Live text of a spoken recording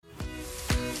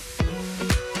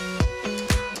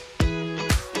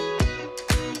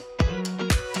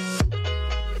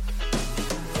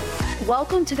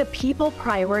Welcome to the People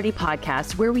Priority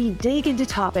Podcast, where we dig into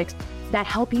topics that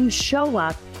help you show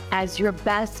up as your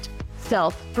best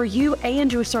self for you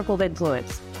and your circle of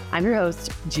influence. I'm your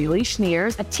host, Julie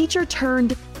Schneers, a teacher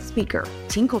turned speaker,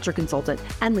 team culture consultant,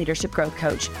 and leadership growth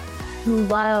coach who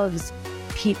loves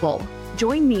people.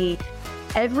 Join me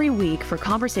every week for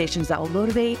conversations that will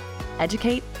motivate,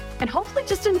 educate, and hopefully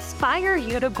just inspire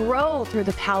you to grow through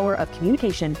the power of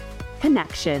communication,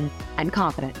 connection, and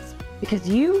confidence. Because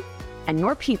you and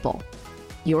your people,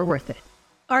 you're worth it.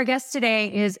 Our guest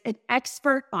today is an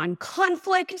expert on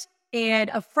conflict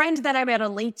and a friend that I met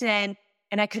on LinkedIn,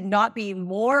 and I could not be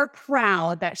more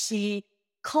proud that she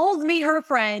called me her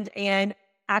friend and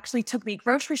actually took me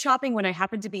grocery shopping when I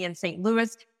happened to be in St.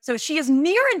 Louis. So she is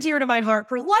near and dear to my heart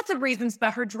for lots of reasons,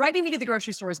 but her driving me to the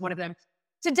grocery store is one of them.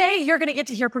 Today, you're going to get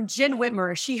to hear from Jenn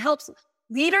Whitmer. She helps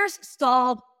leaders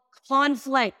solve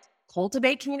conflict,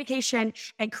 cultivate communication,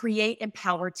 and create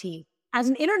empowered teams. As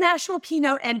an international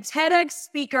keynote and TEDx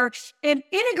speaker and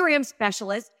Enneagram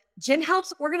specialist, Jenn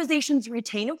helps organizations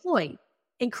retain employees,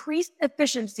 increase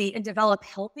efficiency, and develop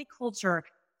healthy culture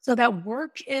so that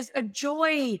work is a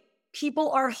joy,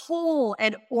 people are whole,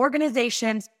 and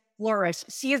organizations flourish.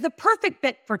 She is the perfect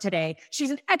fit for today.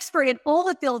 She's an expert in all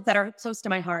the fields that are close to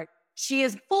my heart. She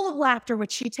is full of laughter,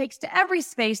 which she takes to every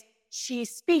space she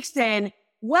speaks in.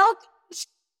 Welcome,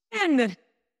 Jenn.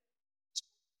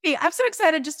 I'm so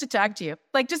excited just to talk to you.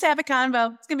 Like, just have a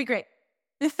convo. It's going to be great.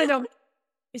 It's going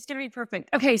to be perfect.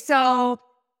 Okay, so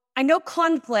I know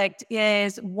conflict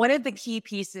is one of the key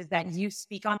pieces that you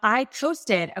speak on. I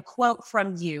posted a quote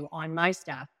from you on my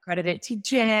stuff, credited it to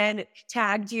Jenn,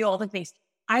 tagged you, all the things.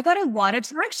 I got a lot of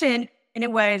traction, and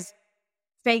it was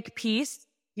fake peace.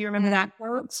 Do you remember that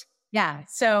quote? Yeah.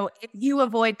 So if you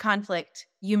avoid conflict,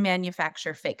 you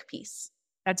manufacture fake peace.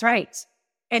 That's right.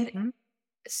 And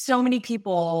so many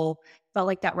people felt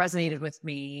like that resonated with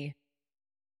me.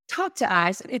 Talk to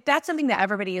us. If that's something that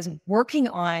everybody is working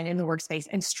on in the workspace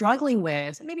and struggling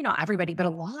with, maybe not everybody, but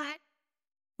a lot,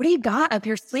 what do you got up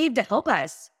your sleeve to help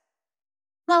us?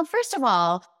 Well, first of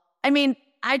all,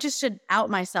 I just should out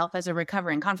myself as a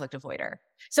recovering conflict avoider.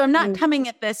 So I'm not coming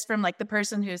at this from like the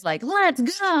person who's like, let's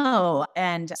go.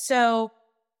 And so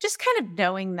just kind of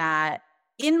knowing that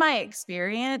in my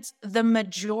experience, the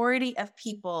majority of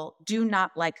people do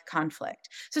not like conflict.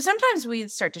 So sometimes we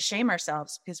start to shame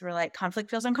ourselves because we're like,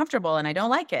 conflict feels uncomfortable and I don't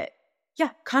like it.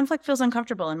 Yeah, conflict feels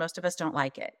uncomfortable and most of us don't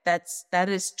like it. That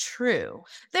is true.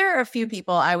 There are a few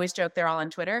people, I always joke they're all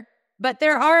on Twitter, but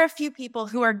there are a few people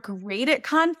who are great at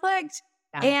conflict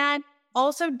and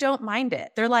also don't mind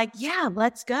it. They're like, yeah,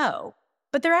 let's go.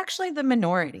 But they're actually the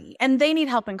minority and they need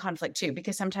help in conflict too,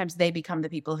 because sometimes they become the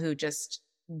people who just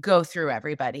go through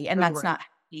everybody. And that's not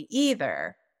healthy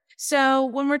either. So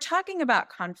when we're talking about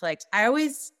conflict, I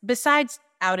always, besides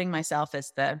outing myself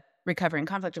as the recovering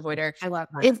conflict avoider, I love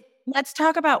that. Let's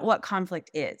talk about what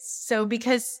conflict is. So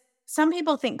because some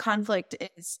people think conflict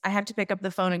is, I have to pick up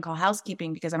the phone and call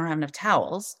housekeeping because I don't have enough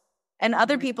towels. And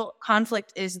other people,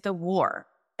 conflict is the war.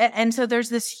 And so there's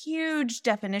this huge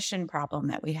definition problem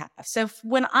that we have. So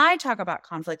when I talk about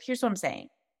conflict, here's what I'm saying.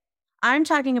 I'm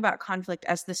talking about conflict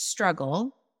as the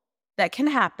struggle that can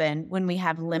happen when we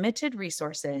have limited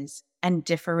resources and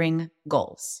differing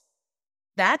goals.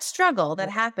 That struggle that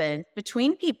happens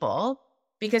between people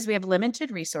because we have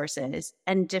limited resources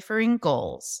and differing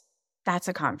goals, that's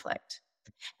a conflict.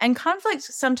 And conflict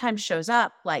sometimes shows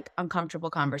up like uncomfortable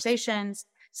conversations.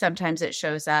 Sometimes it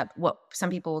shows up what some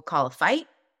people will call a fight.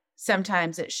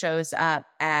 Sometimes it shows up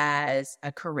as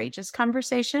a courageous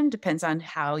conversation, depends on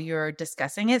how you're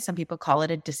discussing it. Some people call it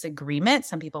a disagreement.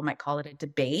 Some people might call it a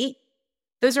debate.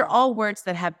 Those are all words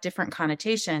that have different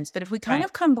connotations. But if we kind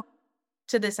of come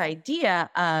to this idea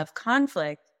of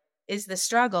conflict is the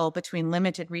struggle between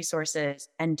limited resources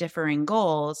and differing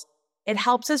goals, it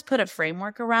helps us put a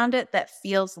framework around it that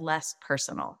feels less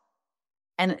personal.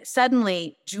 And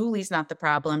suddenly, Julie's not the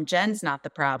problem. Jenn's not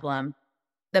the problem.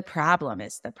 The problem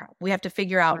is the problem. We have to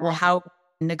figure out, well, how to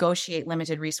negotiate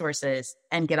limited resources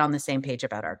and get on the same page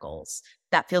about our goals.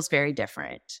 That feels very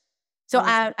different. So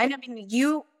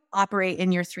you operate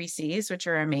in your 3 C's, which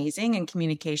are amazing, and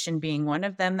communication being one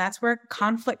of them. That's where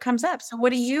conflict comes up. So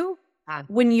when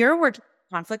you're working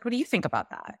conflict, what do you think about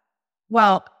that?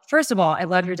 Well, first of all, I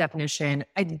love your definition.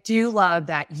 I do love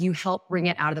that you help bring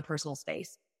it out of the personal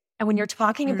space. And when you're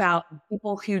talking about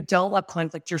people who don't love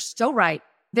conflict, you're so right.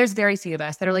 There's very few of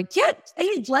us that are like, yeah,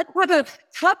 hey, let's have a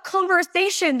tough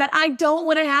conversation that I don't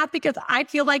want to have because I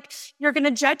feel like you're going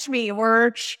to judge me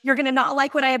or you're going to not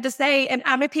like what I have to say. And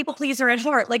I'm a people pleaser at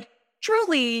heart. Like,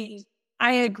 truly,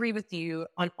 I agree with you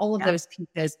on all of those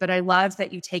pieces, but I love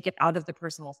that you take it out of the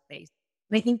personal space.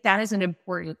 And I think that is an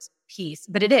important piece,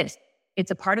 but it is. It's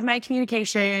a part of my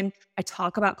communication. I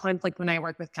talk about conflict when I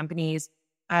work with companies.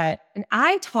 And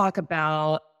I talk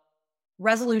about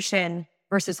resolution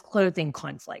versus closing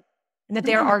conflict, and that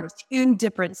there are two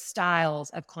different styles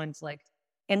of conflict.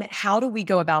 And how do we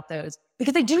go about those?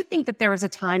 Because I do think that there is a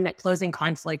time that closing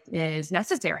conflict is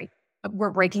necessary. We're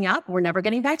breaking up. We're never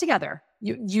getting back together.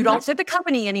 You don't fit the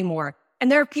company anymore.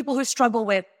 And there are people who struggle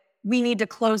with, we need to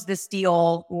close this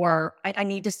deal, or I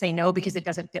need to say no because it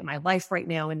doesn't fit my life right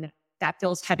now. And that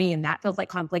feels heavy and that feels like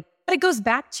conflict. But it goes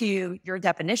back to your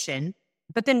definition.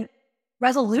 But then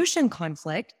resolution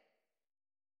conflict,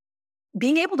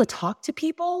 being able to talk to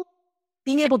people,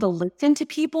 being able to listen to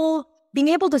people, being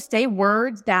able to say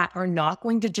words that are not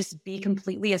going to just be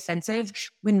completely offensive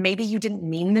when maybe you didn't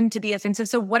mean them to be offensive.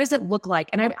 So what does it look like?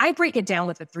 And I break it down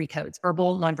with the 3 codes: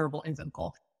 verbal, nonverbal, and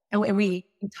vocal. And we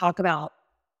talk about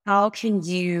how can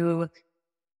you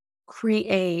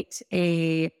create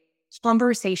a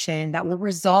conversation that will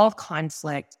resolve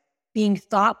conflict, being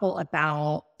thoughtful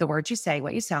about the words you say,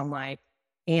 what you sound like,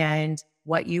 and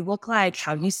what you look like,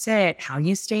 how you sit, how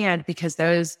you stand, because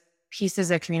those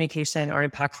pieces of communication are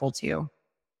impactful too.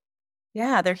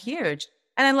 Yeah, they're huge.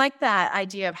 And I like that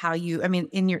idea of how you're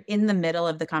in the middle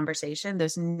of the conversation,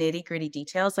 those nitty gritty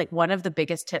details. Like, one of the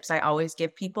biggest tips I always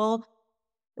give people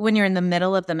when you're in the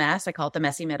middle of the mess, I call it the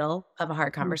messy middle of a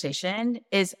hard conversation,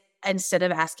 is instead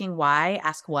of asking why,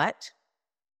 ask what.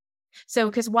 So,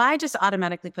 because why just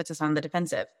automatically puts us on the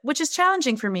defensive, which is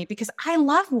challenging for me because I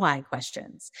love why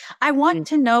questions. I want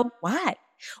to know why.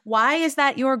 Why is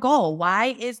that your goal?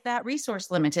 Why is that resource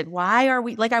limited? Why are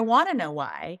we I want to know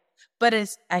why. But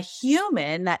as a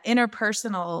human, that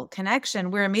interpersonal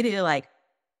connection, we're immediately like,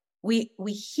 we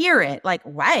hear it like,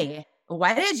 why?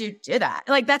 Why did you do that?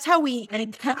 Like, that's how we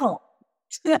encounter.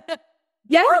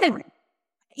 Yeah.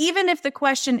 Even if the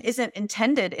question isn't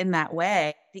intended in that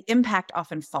way, the impact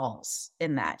often falls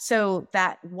in that. So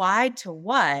that why to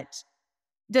what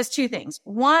does 2 things.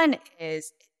 One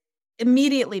is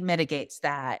immediately mitigates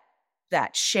that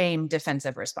shame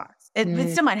defensive response.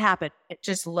 It still might happen. It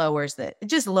just lowers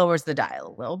the dial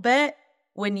a little bit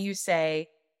when you say,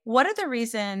 what are the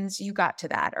reasons you got to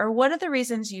that? Or what are the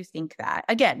reasons you think that?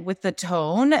 Again, with the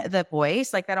tone, the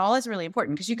voice, like that all is really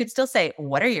important, because you could still say,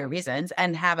 what are your reasons,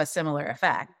 and have a similar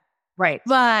effect. Right.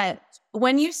 But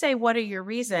when you say, what are your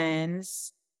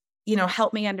reasons,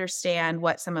 help me understand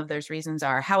what some of those reasons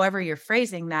are. However you're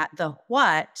phrasing that, the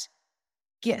what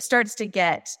starts to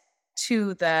get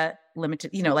to the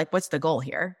limited, like, what's the goal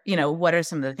here? What are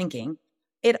some of the thinking?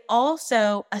 It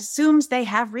also assumes they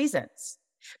have reasons.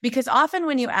 Because often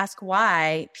when you ask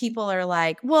why, people are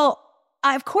like, well,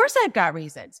 of course I've got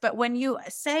reasons. But when you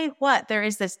say what, there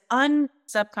is this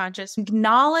unsubconscious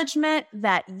acknowledgement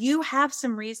that you have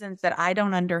some reasons that I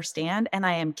don't understand, and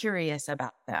I am curious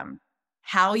about them.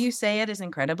 How you say it is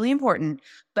incredibly important,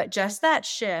 but just that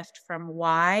shift from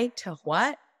why to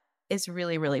what is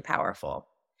really, really powerful.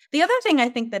 The other thing I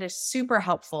think that is super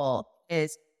helpful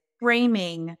is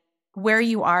framing where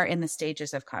you are in the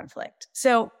stages of conflict.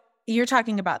 So you're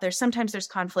talking about sometimes there's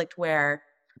conflict where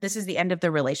this is the end of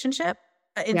the relationship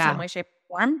in some way, shape,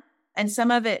 or form. And some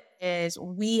of it is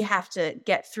we have to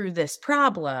get through this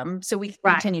problem so we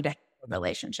continue to have a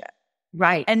relationship.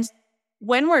 Right. And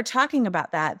when we're talking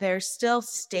about that, there's still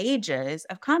stages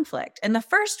of conflict. And the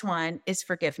first one is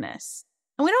forgiveness.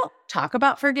 And we don't talk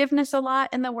about forgiveness a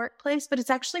lot in the workplace, but it's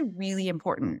actually really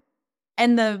important.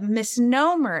 And the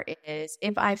misnomer is,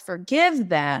 if I forgive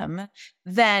them,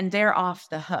 then they're off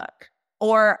the hook.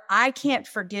 Or I can't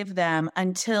forgive them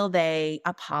until they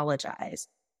apologize.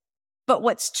 But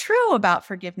what's true about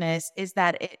forgiveness is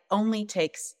that it only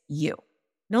takes you.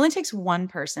 It only takes one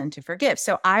person to forgive.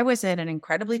 So I was in an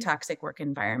incredibly toxic work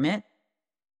environment.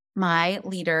 My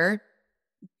leader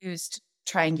used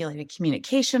triangulated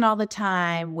communication all the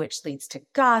time, which leads to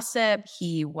gossip.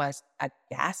 He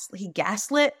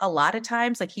gaslit a lot of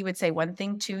times. Like, he would say one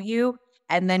thing to you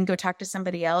and then go talk to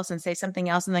somebody else and say something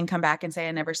else and then come back and say,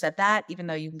 I never said that, even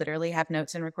though you literally have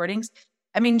notes and recordings.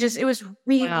 I mean, it was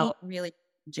really, really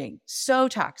challenging. So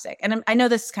toxic. And I know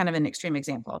this is kind of an extreme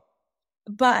example,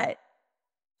 but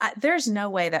there's no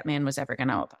way that man was ever going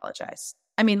to apologize.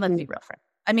 I mean, let's be real frank.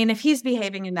 I mean, if he's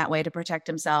behaving in that way to protect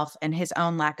himself and his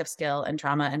own lack of skill and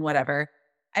trauma and whatever,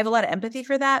 I have a lot of empathy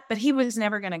for that. But he was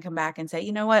never going to come back and say,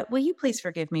 you know what, will you please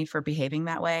forgive me for behaving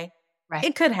that way? Right.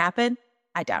 It could happen.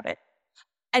 I doubt it.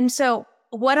 And so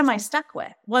what am I stuck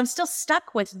with? Well, I'm still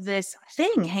stuck with this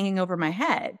thing hanging over my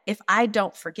head if I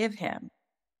don't forgive him.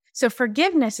 So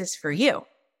forgiveness is for you.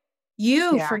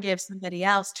 You forgive somebody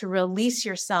else to release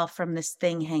yourself from this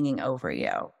thing hanging over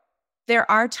you. there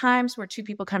are times where two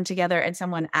people come together and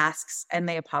someone asks and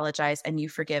they apologize and you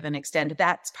forgive and extend.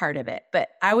 That's part of it. But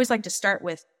I always like to start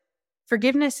with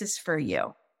forgiveness is for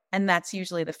you. And that's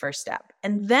usually the first step.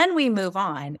 And then we move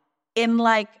on in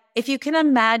like, if you can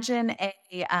imagine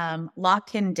a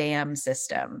lock and dam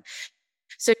system.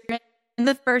 So you're in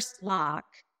the first lock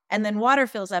and then water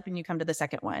fills up and you come to the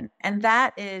second one. And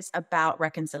that is about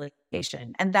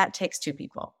reconciliation. And that takes two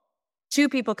people. Two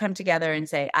people come together and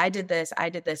say, I did this.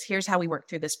 Here's how we work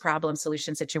through this problem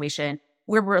solution situation.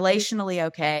 We're relationally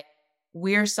okay.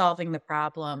 We're solving the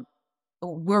problem.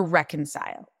 We're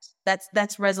reconciled.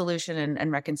 That's resolution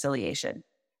and reconciliation.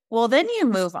 Well, then you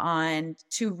move on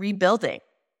to rebuilding,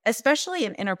 especially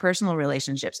in interpersonal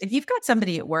relationships. If you've got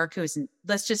somebody at work who's,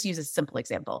 let's just use a simple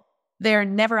example. They're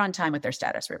never on time with their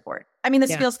status report. I mean,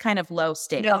 this feels kind of low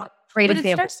stakes. No, great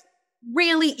example. It starts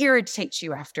really irritates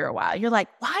you after a while. You're like,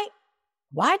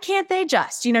 why can't they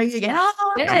just, you get,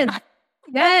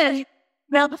 yes.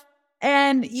 Well,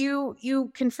 and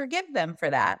you can forgive them for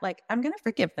that. Like, I'm going to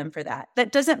forgive them for that.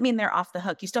 That doesn't mean they're off the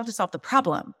hook. You still have to solve the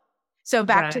problem. So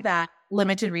back to that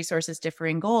limited resources,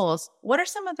 differing goals. What are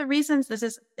some of the reasons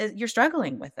you're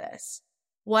struggling with this?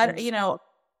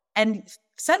 And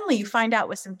suddenly you find out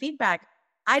with some feedback,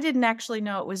 I didn't actually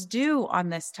know it was due on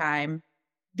this time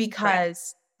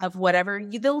because of whatever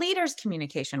the leader's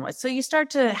communication was. So you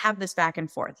start to have this back and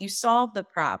forth. You solve the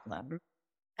problem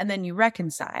and then you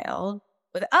reconcile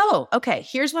with, oh, okay,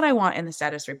 here's what I want in the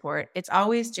status report. It's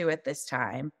always due at this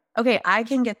time. Okay, I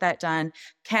can get that done.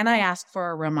 Can I ask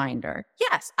for a reminder?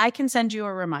 Yes, I can send you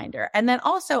a reminder. And then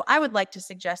also, I would like to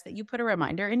suggest that you put a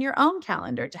reminder in your own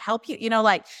calendar to help you,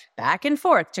 like back and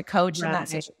forth to coach in that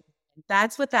situation.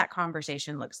 That's what that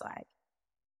conversation looks like.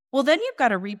 Well, then you've got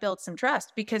to rebuild some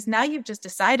trust because now you've just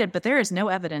decided, but there is no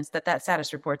evidence that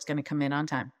status report's going to come in on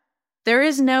time. There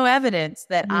is no evidence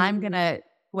that I'm going to,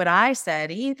 what I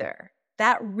said either.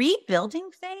 That rebuilding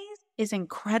phase is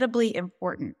incredibly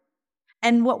important.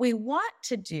 And what we want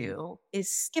to do is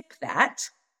skip that.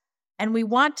 And we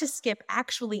want to skip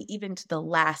actually even to the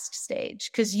last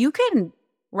stage because you can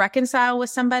reconcile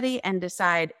with somebody and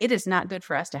decide it is not good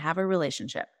for us to have a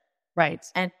relationship. Right.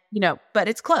 And, but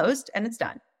it's closed and it's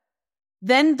done.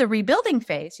 Then the rebuilding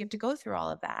phase, you have to go through all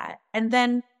of that. And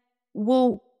then,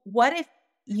 well, what if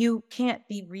you can't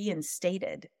be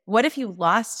reinstated? What if you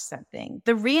lost something?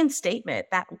 The reinstatement,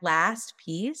 that last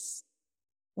piece,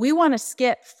 we want to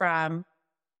skip from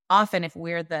often if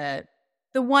we're the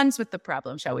ones with the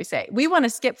problem, shall we say. We want to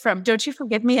skip from, don't you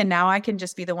forgive me? And now I can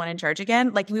just be the one in charge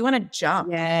again. Like we want to jump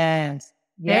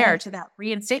there to that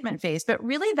reinstatement phase. But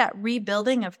really that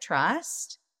rebuilding of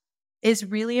trust is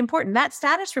really important. That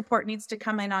status report needs to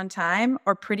come in on time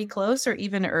or pretty close or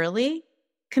even early,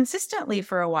 consistently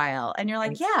for a while. And you're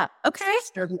like, yeah, okay.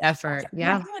 It's worth the effort.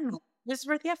 Yeah. This is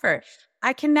worth the effort.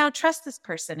 I can now trust this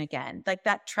person again. Like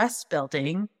that trust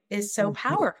building is so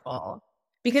powerful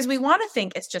because we want to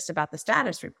think it's just about the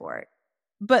status report.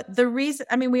 But the reason,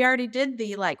 we already did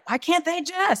the why can't they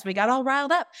just? We got all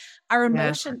riled up. Our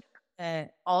emotions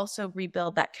also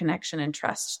rebuild that connection and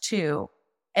trust too.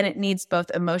 And it needs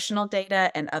both emotional data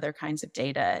and other kinds of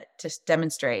data to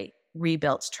demonstrate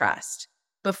rebuilt trust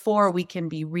before we can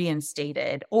be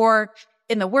reinstated. Or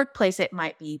in the workplace, it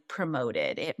might be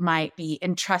promoted. It might be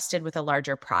entrusted with a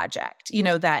larger project,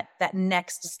 that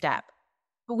next step.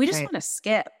 But we just want to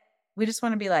skip. We just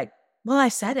want to be like, well, I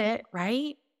said it,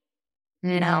 right?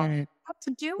 How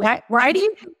to do it. Why do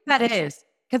you think that is?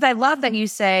 Because I love that you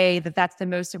say that that's the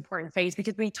most important phase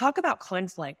because when you talk about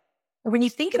conflict, or when you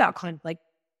think about conflict,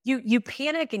 you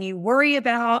panic and you worry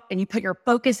about and you put your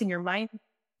focus and your mind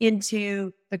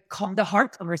into the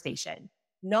hard conversation,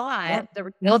 not the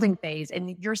rebuilding phase.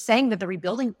 And you're saying that the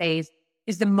rebuilding phase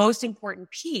is the most important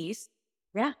piece.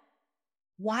 Yeah.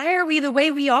 Why are we the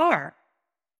way we are?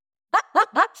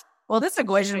 Well, this is a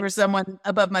question for someone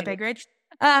above my pay grade.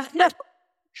 I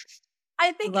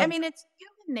think, it's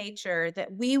human nature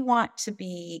that we want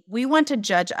to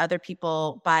judge other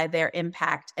people by their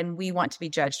impact and we want to be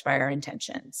judged by our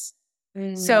intentions.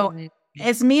 So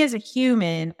as me as a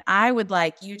human, I would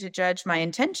like you to judge my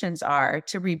intentions are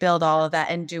to rebuild all of that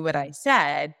and do what I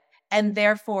said. And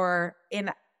therefore,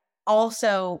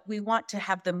 also we want to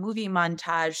have the movie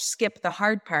montage, skip the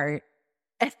hard part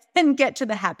and then get to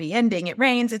the happy ending. It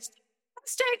rains, it's a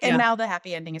mistake, and now the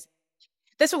happy ending is.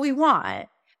 That's what we want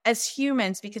as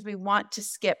humans because we want to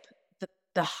skip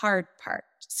the hard part.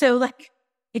 So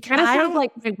it kind of sounds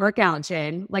like my workout,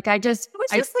 Jen. I was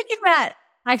just thinking that.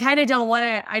 I kind of don't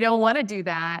want to do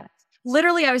that.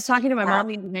 Literally, I was talking to my mom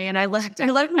today and I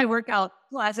left my workout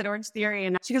class at Orange Theory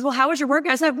and she goes, well, how was your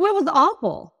workout? I said, well, it was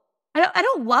awful. I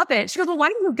don't love it. She goes, well, why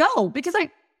didn't you go? Because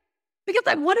because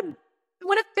I want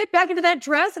to fit back into that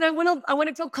dress, and I want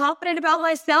to feel confident about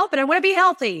myself, and I want to be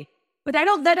healthy. But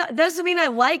that doesn't mean I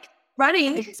like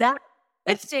running. Exactly.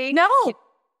 Lifting. No.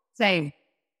 Same.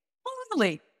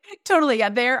 Totally. Yeah.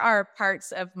 There are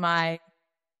parts of my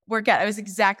workout. I was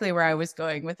exactly where I was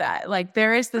going with that. Like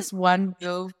there is this one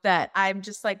move that I'm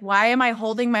just like, why am I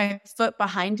holding my foot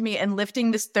behind me and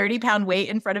lifting this 30-pound weight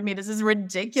in front of me? This is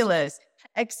ridiculous.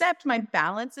 Except my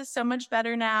balance is so much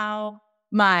better now.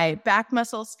 My back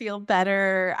muscles feel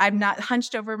better. I'm not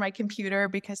hunched over my computer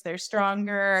because they're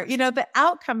stronger. The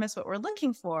outcome is what we're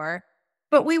looking for,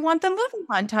 but we want the movement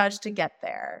montage to get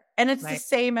there. And it's the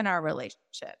same in our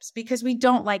relationships because we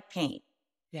don't like pain.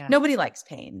 Yeah. Nobody likes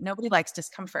pain. Nobody likes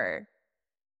discomfort.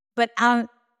 But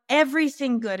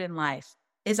everything good in life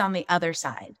is on the other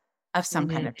side of some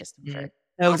kind of discomfort.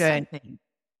 So good.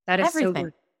 That is everything. So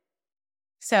good.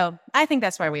 So I think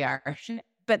that's where we are.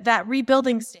 But that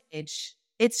rebuilding stage,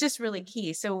 it's just really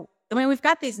key. So, we've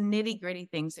got these nitty gritty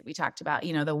things that we talked about,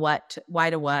 the what, why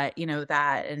to what,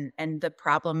 that, and the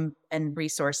problem and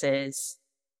resources,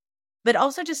 but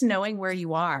also just knowing where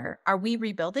you are. Are we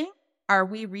rebuilding? Are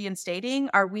we reinstating?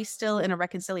 Are we still in a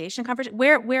reconciliation conversation?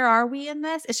 Where are we in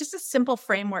this? It's just a simple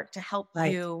framework to help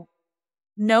you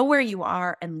know where you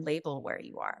are and label where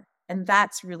you are. And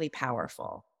that's really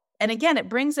powerful. And again, it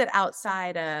brings it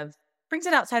outside of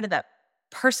that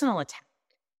personal attack.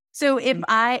 So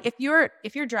if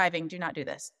you're driving, do not do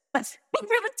this. If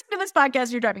you're listening to this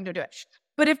podcast, you're driving, don't do it.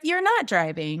 But if you're not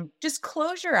driving, just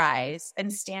close your eyes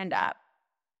and stand up.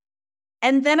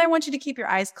 And then I want you to keep your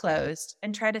eyes closed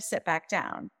and try to sit back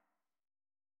down.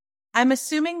 I'm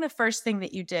assuming the first thing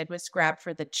that you did was grab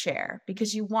for the chair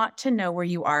because you want to know where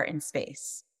you are in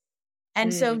space.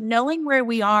 And so knowing where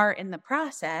we are in the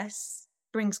process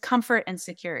brings comfort and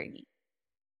security.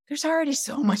 There's already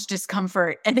so much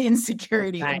discomfort and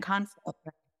insecurity and conflict.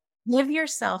 Give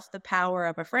yourself the power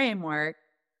of a framework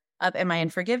of, am I in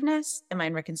forgiveness? Am I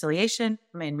in reconciliation?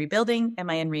 Am I in rebuilding? Am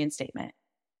I in reinstatement?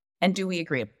 And do we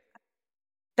agree?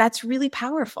 That's really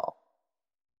powerful.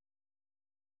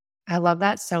 I love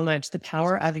that so much. The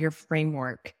power of your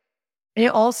framework. And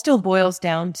it all still boils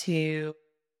down to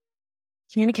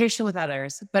communication with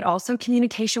others, but also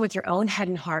communication with your own head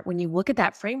and heart. When you look at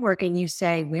that framework and you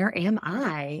say, where am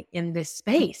I in this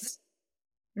space?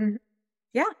 Mm-hmm.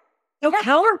 Yeah. So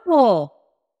powerful.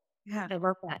 Yeah. I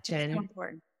love that, Jen. So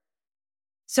important.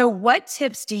 So what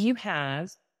tips do you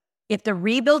have if the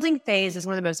rebuilding phase is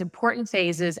one of the most important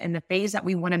phases and the phase that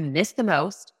we want to miss the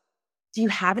most? Do you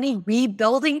have any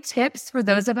rebuilding tips for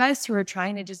those of us who are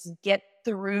trying to just get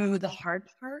through the hard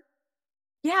part?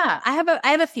 Yeah, I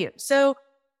have a few. So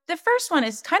the first one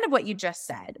is kind of what you just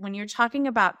said when you're talking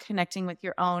about connecting with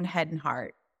your own head and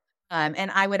heart.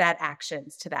 And I would add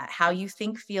actions to that. How you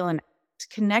think, feel, and act.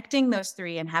 Connecting those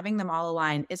three and having them all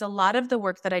aligned is a lot of the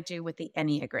work that I do with the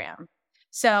Enneagram.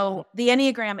 So the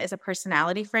Enneagram is a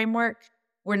personality framework.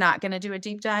 We're not going to do a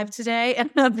deep dive today.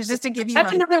 Just to give you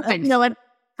another thing.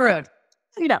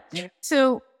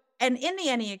 So, and in the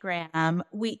Enneagram,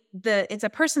 it's a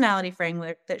personality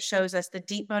framework that shows us the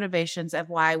deep motivations of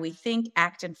why we think,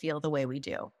 act, and feel the way we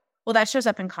do. Well, that shows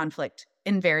up in conflict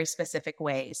in very specific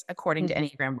ways, according to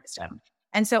Enneagram wisdom.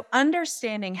 And so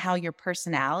understanding how your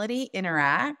personality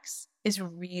interacts is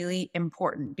really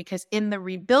important because in the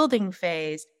rebuilding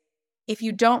phase, if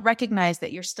you don't recognize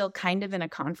that you're still kind of in a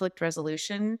conflict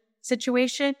resolution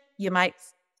situation, you might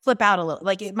flip out a little,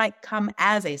 like it might come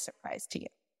as a surprise to you.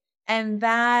 And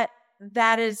that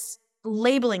is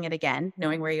labeling it again,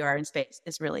 knowing where you are in space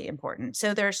is really important.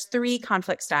 So there's 3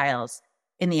 conflict styles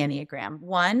in the Enneagram.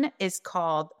 One is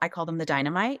I call them the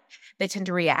dynamite. They tend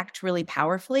to react really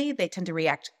powerfully. They tend to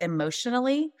react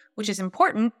emotionally, which is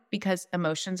important because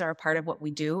emotions are a part of what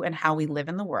we do and how we live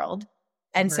in the world.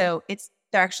 And so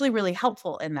they're actually really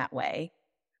helpful in that way,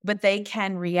 but they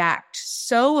can react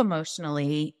so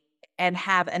emotionally and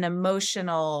have an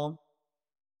emotional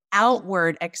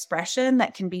outward expression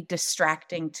that can be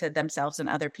distracting to themselves and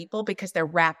other people because they're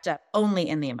wrapped up only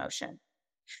in the emotion.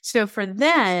 So for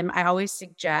them, I always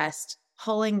suggest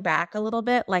pulling back a little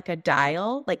bit like a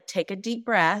dial, like take a deep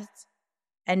breath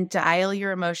and dial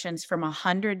your emotions from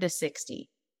 100 to 60.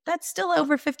 That's still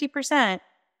over 50%,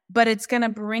 but it's going to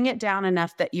bring it down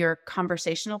enough that your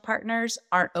conversational partners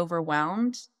aren't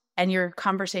overwhelmed and your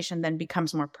conversation then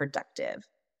becomes more productive.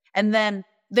 And then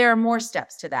there are more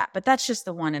steps to that, but that's just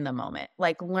the one in the moment,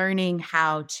 like learning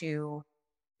how to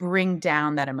bring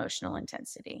down that emotional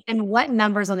intensity. And what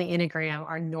numbers on the Enneagram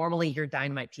are normally your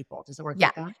dynamite people? Does it work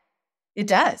like that? It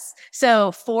does.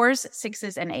 So 4s,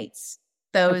 6s, and 8s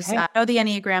Those, Okay. the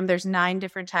Enneagram, there's 9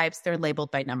 different types. They're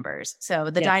labeled by numbers. So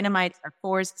the dynamites are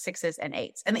 4s, 6s, and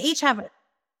 8s. And they each have a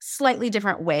slightly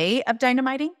different way of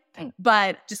dynamiting,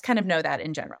 but just kind of know that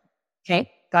in general.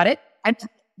 Okay. Got it. And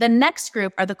the next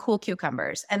group are the cool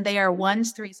cucumbers, and they are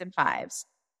 1s, 3s, and 5s.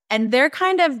 And they're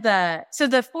kind of the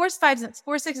 4s, 5s,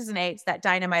 4s, 6s, and 8s, that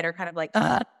dynamite are kind of like,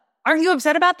 aren't you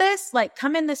upset about this? Like,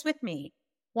 come in this with me.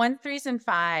 1s, 3s, and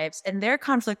 5s, and their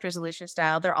conflict resolution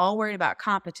style, they're all worried about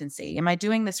competency. Am I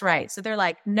doing this right? So they're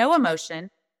like, no emotion.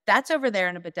 That's over there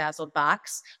in a bedazzled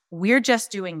box. We're just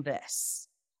doing this.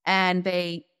 And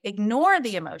they ignore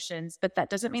the emotions, but that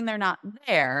doesn't mean they're not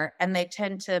there. And they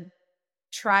tend to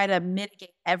try to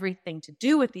mitigate everything to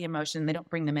do with the emotion. They don't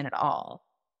bring them in at all.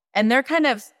 And they're kind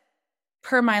of,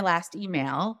 per my last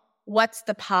email, what's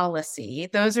the policy?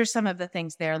 Those are some of the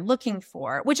things they're looking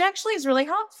for, which actually is really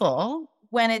helpful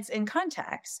when it's in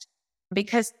context,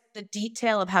 because the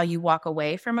detail of how you walk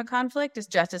away from a conflict is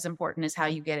just as important as how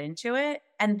you get into it.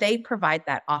 And they provide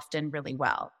that often really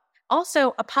well.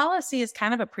 Also, a policy is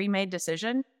kind of a pre-made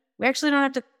decision. We actually don't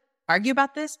have to argue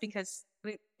about this because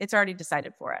it's already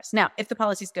decided for us. Now, if the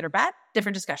policy is good or bad,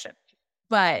 different discussion.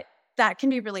 But that can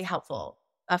be really helpful.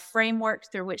 A framework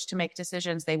through which to make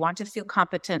decisions. They want to feel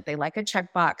competent. They like a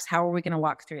checkbox. How are we going to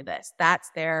walk through this? That's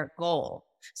their goal.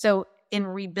 So in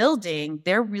rebuilding,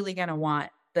 they're really going to want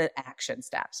the action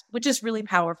steps, which is really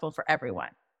powerful for everyone.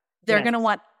 They're going to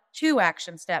want 2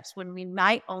 action steps when we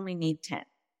might only need 10.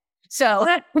 So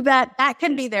that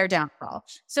can be their downfall.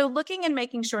 So looking and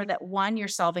making sure that, 1, you're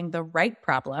solving the right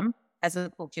problem as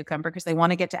a cool cucumber, because they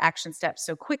want to get to action steps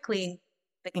so quickly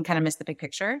they can kind of miss the big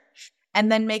picture. And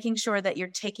then making sure that you're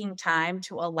taking time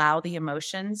to allow the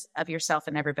emotions of yourself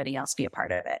and everybody else be a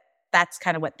part of it. That's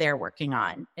kind of what they're working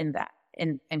on in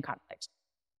conflict.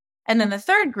 And then the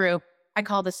third group, I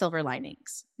call the silver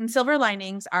linings. And silver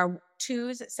linings are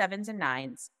 2s, 7s, and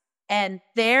 9s. And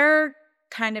they're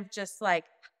kind of just like,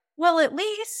 well, at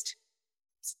least,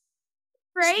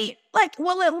 right? Like,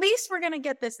 well, at least we're going to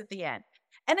get this at the end.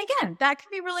 And again, that can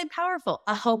be really powerful.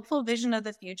 A hopeful vision of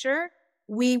the future.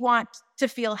 We want to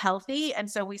feel healthy.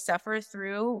 And so we suffer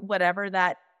through whatever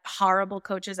that horrible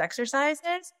coach's exercise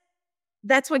is.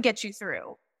 That's what gets you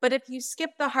through. But if you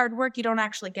skip the hard work, you don't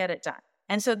actually get it done.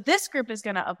 And so this group is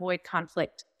going to avoid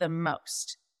conflict the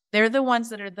most. They're the ones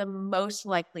that are the most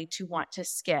likely to want to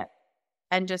skip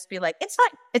and just be like, it's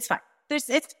fine. It's fine.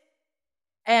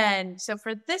 And so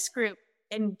for this group,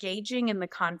 engaging in the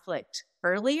conflict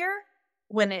earlier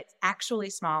when it's actually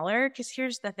smaller, because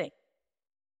here's the thing.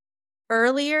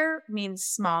 Earlier means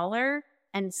smaller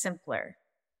and simpler.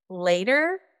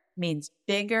 Later means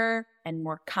bigger and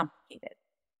more complicated.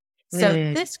 So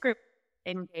this group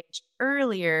engage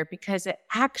earlier because it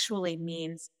actually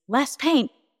means less pain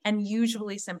and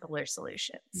usually simpler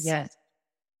solutions. Yes.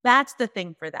 That's the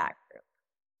thing for that group.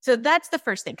 So that's the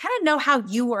first thing. Kind of know how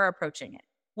you are approaching it.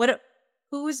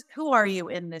 Who are you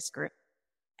in this group?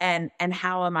 And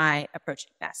how am I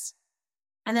approaching this?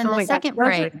 And then the second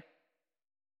frame,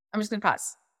 I'm just going to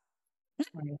pause.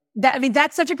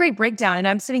 That's such a great breakdown. And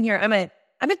I'm sitting here, I'm a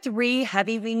 3,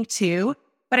 heavy wing 2,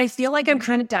 but I feel like I'm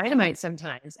kind of dynamite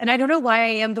sometimes. And I don't know why I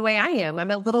am the way I am. I'm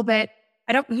a little bit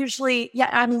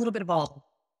of all.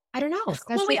 I don't know.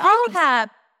 Well, we all have,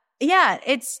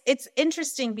 it's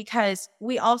interesting because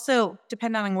we also,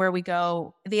 depending on where we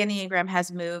go, the Enneagram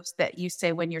has moves that you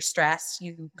say when you're stressed,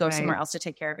 you go somewhere else to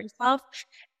take care of yourself.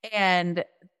 And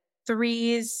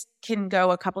 3s can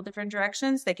go a couple different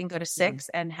directions. They can go to 6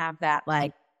 and have that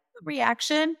like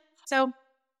reaction. So,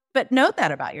 but note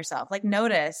that about yourself. Like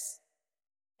notice,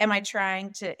 am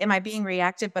I being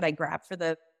reactive, but I grab for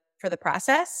the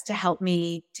process to help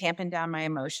me tampen down my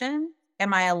emotion?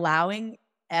 Am I allowing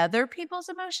other people's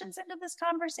emotions into this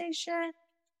conversation?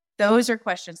 Those are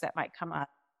questions that might come up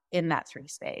in that 3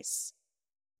 space.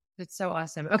 That's so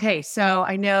awesome. Okay. So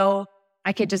I know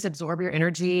I could just absorb your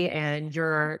energy and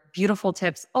your beautiful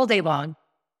tips all day long,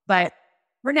 but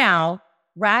for now,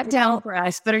 write down for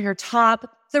us, what are your top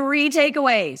 3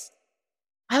 takeaways?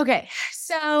 Okay.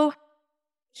 So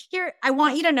here, I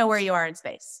want you to know where you are in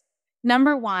space.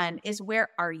 Number 1 is, where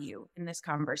are you in this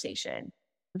conversation?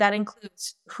 That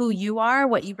includes who you are,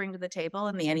 what you bring to the table,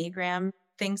 and the Enneagram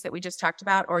things that we just talked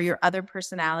about, or your other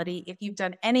personality. If you've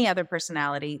done any other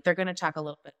personality, they're going to talk a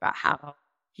little bit about how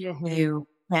you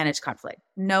manage conflict.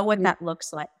 Know what that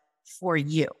looks like for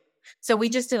you. So we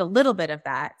just did a little bit of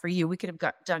that for you. We could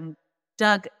have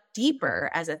dug deeper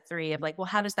as a 3 of like, well,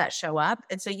 how does that show up?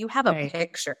 And so you have a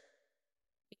picture.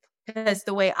 Because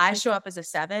the way I show up as a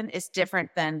 7 is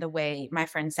different than the way my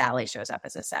friend Sally shows up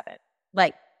as a 7.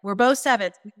 Like, we're both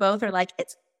 7s. We both are like,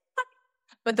 it's fun.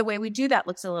 But the way we do that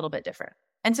looks a little bit different.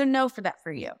 And so know for that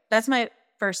for you. That's my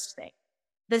first thing.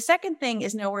 The second thing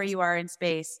is know where you are in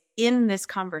space in this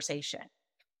conversation.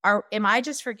 Am I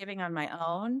just forgiving on my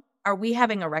own? Are we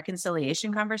having a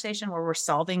reconciliation conversation where we're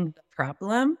solving the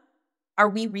problem? Are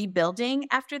we rebuilding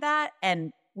after that?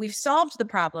 And we've solved the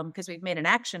problem because we've made an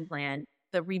action plan.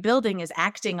 The rebuilding is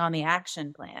acting on the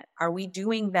action plan. Are we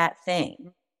doing that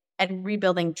thing and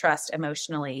rebuilding trust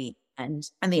emotionally and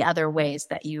the other ways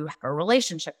that you have a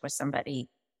relationship with somebody,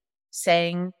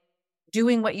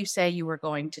 doing what you say you were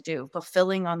going to do,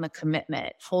 fulfilling on the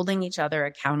commitment, holding each other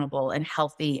accountable in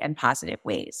healthy and positive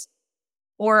ways?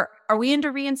 Or are we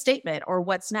into reinstatement or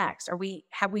what's next?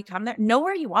 Have we come there? Know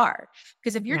where you are.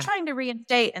 Because if you're trying to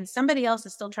reinstate and somebody else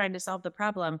is still trying to solve the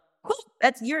problem,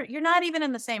 you're not even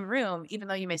in the same room, even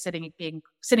though you may be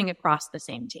sitting across the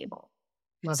same table.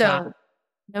 Love that.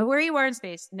 Know where you are in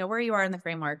space, know where you are in the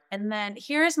framework. And then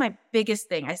here's my biggest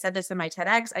thing. I said this in my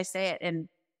TEDx. I say it in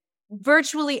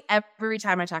virtually every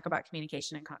time I talk about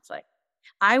communication and conflict.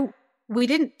 We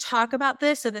didn't talk about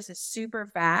this, so this is super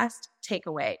fast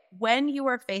takeaway. When you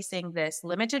are facing this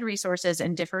limited resources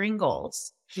and differing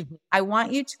goals, I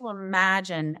want you to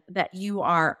imagine that you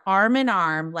are arm in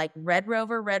arm, like Red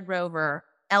Rover,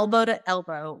 elbow to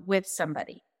elbow with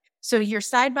somebody. So you're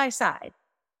side by side.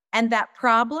 And that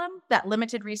problem, that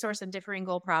limited resource and differing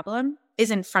goal problem,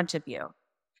 is in front of you.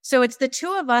 So it's the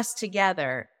two of us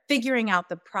together figuring out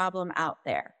the problem out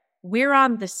there. We're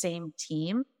on the same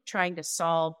team trying to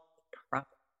solve the problem.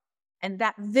 And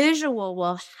that visual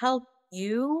will help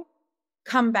you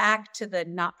come back to the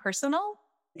not personal.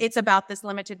 It's about this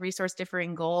limited resource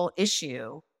differing goal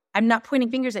issue. I'm not pointing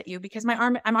fingers at you because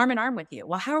I'm arm in arm with you.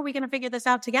 Well, how are we going to figure this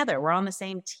out together? We're on the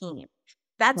same team.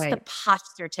 That's the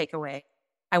posture takeaway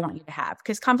I want you to have,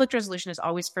 because conflict resolution is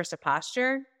always first a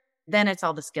posture. Then it's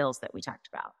all the skills that we talked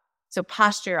about. So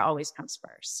posture always comes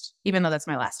first, even though that's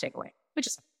my last takeaway, which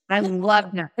is I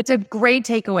love that. It's a great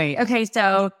takeaway. Okay,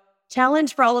 so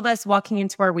challenge for all of us walking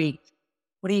into our week.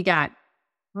 What do you got?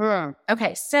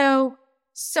 Okay, so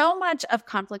much of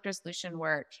conflict resolution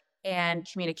work and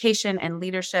communication and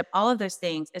leadership, all of those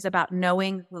things is about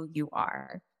knowing who you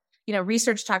are.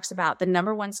 Research talks about the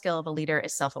number one skill of a leader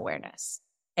is self-awareness.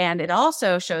 And it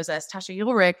also shows us, Tasha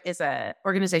Ulrich is an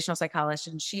organizational psychologist,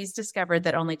 and she's discovered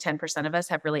that only 10% of us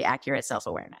have really accurate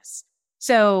self-awareness.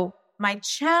 So my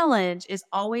challenge is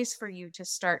always for you to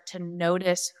start to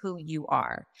notice who you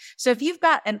are. So if you've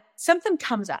got, something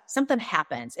comes up, something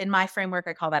happens, in my framework,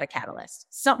 I call that a catalyst.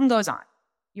 Something goes on.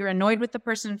 You're annoyed with the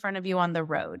person in front of you on the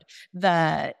road.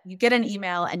 You get an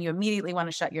email and you immediately want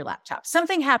to shut your laptop.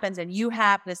 Something happens and you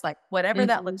have this, whatever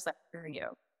that looks like for you.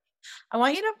 I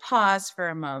want you to pause for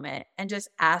a moment and just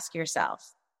ask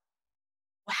yourself,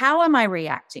 how am I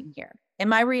reacting here?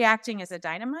 Am I reacting as a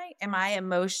dynamite? Am I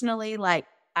emotionally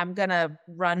I'm going to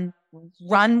run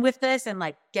with this and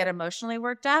get emotionally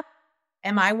worked up?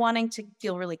 Am I wanting to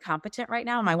feel really competent right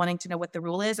now? Am I wanting to know what the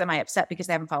rule is? Am I upset because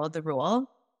I haven't followed the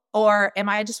rule? Or am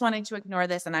I just wanting to ignore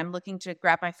this and I'm looking to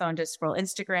grab my phone to scroll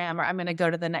Instagram, or I'm going to go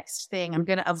to the next thing. I'm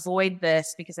going to avoid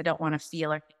this because I don't want to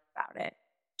feel or think about it.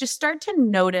 Just start to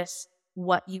notice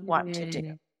what you want to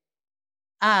do.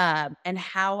 And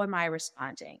how am I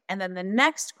responding? And then the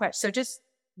next question, so just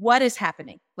what is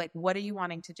happening? What are you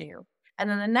wanting to do? And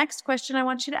then the next question I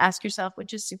want you to ask yourself,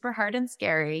 which is super hard and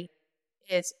scary,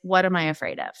 is what am I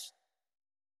afraid of?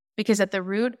 Because at the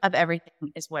root of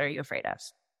everything is, what are you afraid of?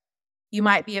 You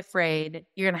might be afraid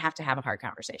you're going to have a hard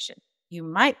conversation. You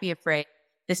might be afraid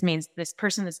this means this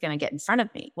person is going to get in front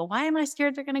of me. Well, why am I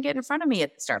scared they're going to get in front of me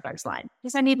at the Starbucks line?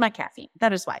 Because I need my caffeine.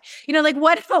 That is why.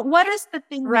 What is the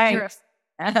thing that you're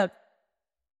afraid of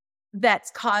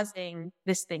that's causing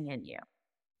this thing in you?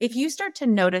 If you start to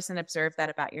notice and observe that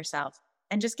about yourself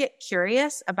and just get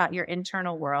curious about your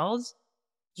internal world,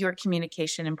 your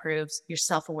communication improves, your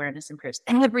self-awareness improves,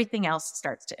 and everything else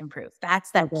starts to improve.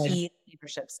 That's that key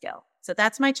leadership skill. So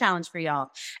that's my challenge for y'all.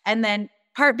 And then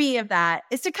part B of that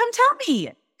is to come tell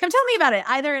me. Come tell me about it,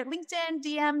 either at LinkedIn,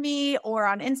 DM me, or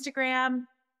on Instagram.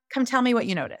 Come tell me what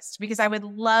you noticed, because I would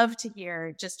love to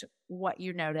hear just what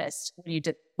you noticed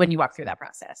when you walk through that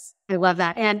process. I love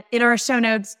that. And in our show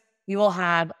notes, we will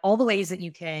have all the ways that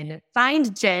you can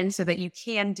find Jenn so that you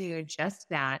can do just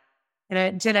that.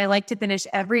 And Jenn, I like to finish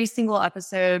every single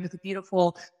episode with a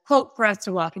beautiful quote for us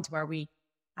to walk into our week.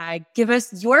 Give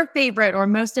us your favorite or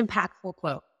most impactful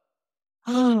quote.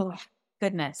 Oh,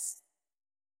 goodness.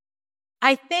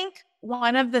 I think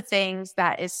one of the things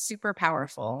that is super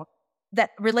powerful that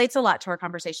relates a lot to our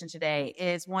conversation today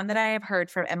is one that I have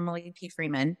heard from Emily P.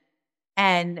 Freeman.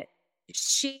 And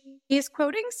she is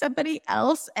quoting somebody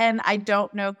else, and I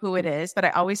don't know who it is, but I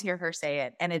always hear her say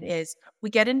it. And it is, we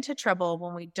get into trouble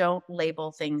when we don't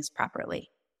label things properly.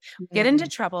 We get into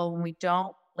trouble when we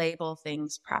don't label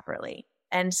things properly.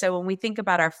 And so when we think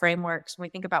about our frameworks, when we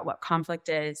think about what conflict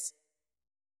is,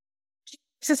 it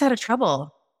gets us out of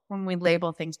trouble when we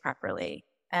label things properly.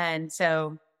 And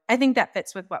so I think that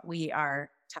fits with what we are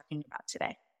talking about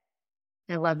today.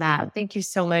 I love that. Thank you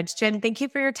so much, Jenn. Thank you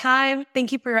for your time.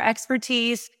 Thank you for your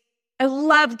expertise. I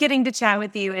love getting to chat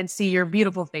with you and see your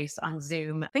beautiful face on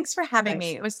Zoom. Thanks for having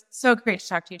me. It was so great to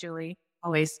talk to you, Julie.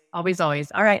 Always, always,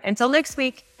 always. All right. Until next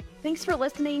week. Thanks for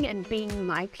listening and being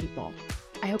my people.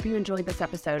 I hope you enjoyed this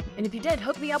episode. And if you did,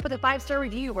 hook me up with a 5-star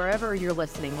review wherever you're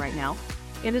listening right now.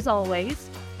 And as always,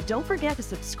 don't forget to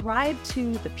subscribe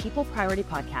to the People Priority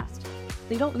Podcast so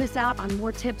you don't miss out on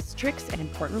more tips, tricks, and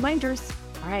important reminders.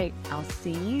 All right, I'll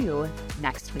see you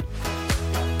next week.